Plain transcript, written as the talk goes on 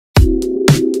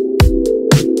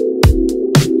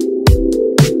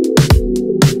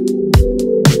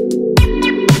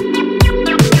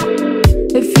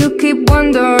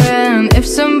wondering if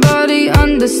somebody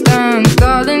understands,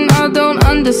 darling, I don't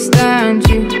understand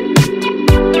you.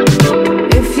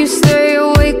 If you stay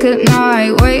awake at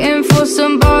night waiting for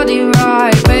somebody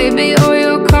right, baby, all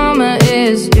your karma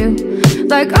is due.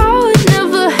 Like I would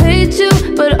never hate you,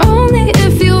 but only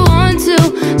if you want to.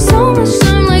 So much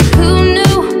time, like who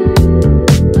knew?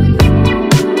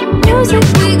 Music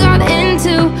we got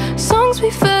into, songs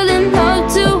we fell in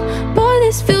love to. Boy,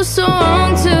 this feels so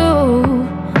wrong too.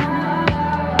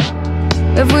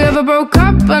 If we ever broke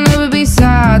up, I'd never be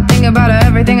sad. Think about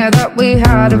everything I thought we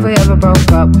had. If we ever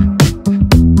broke up,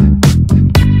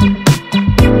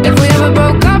 if we ever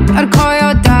broke up, I'd call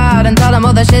your dad and tell him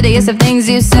all the shittiest of things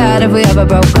you said. If we ever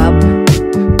broke up,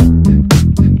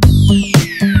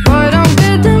 boy, don't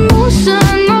get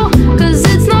emotional, cause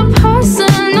it's not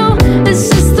personal. It's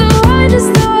just the way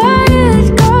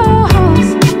it goes.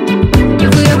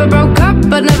 If we ever broke up,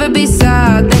 I'd never be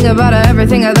sad. Think about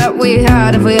everything I thought we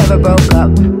had. If we ever broke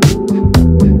up,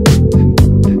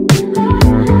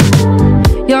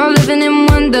 you're living in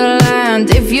wonderland.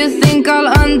 If you think I'll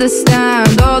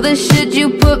understand all the shit you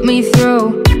put me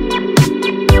through.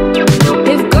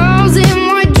 If girls in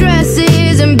white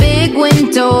dresses and big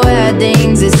winter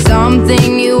weddings is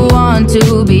something you want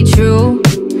to be true,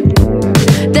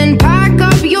 then pack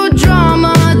up your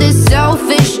drama. This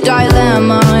selfish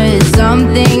dilemma is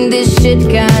something this shit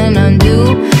can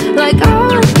undo. Like I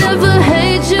would never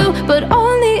hate you, but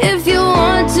only if you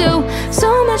want to. So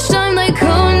much time, like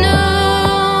who knew?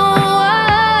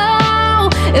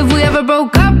 If we ever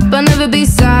broke up, I'd never be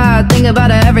sad. Think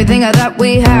about everything I thought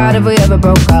we had. If we ever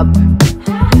broke up,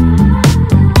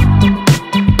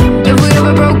 if we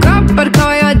ever broke up, I'd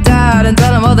call your dad and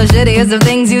tell him all the shittiest of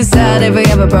things you said. If we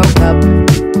ever broke up,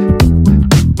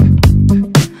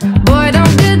 boy,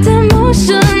 don't get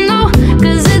emotional,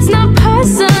 cause it's not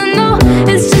personal.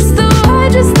 It's just the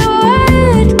way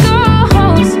it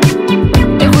goes.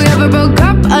 If we ever broke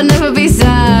up, I'd never be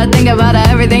sad. Think about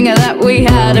everything that we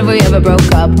had. If we ever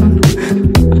broke up,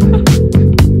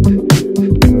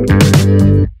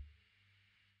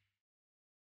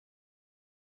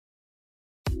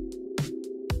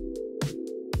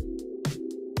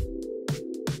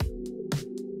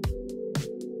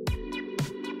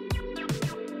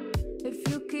 if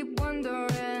you keep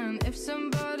wondering if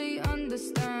somebody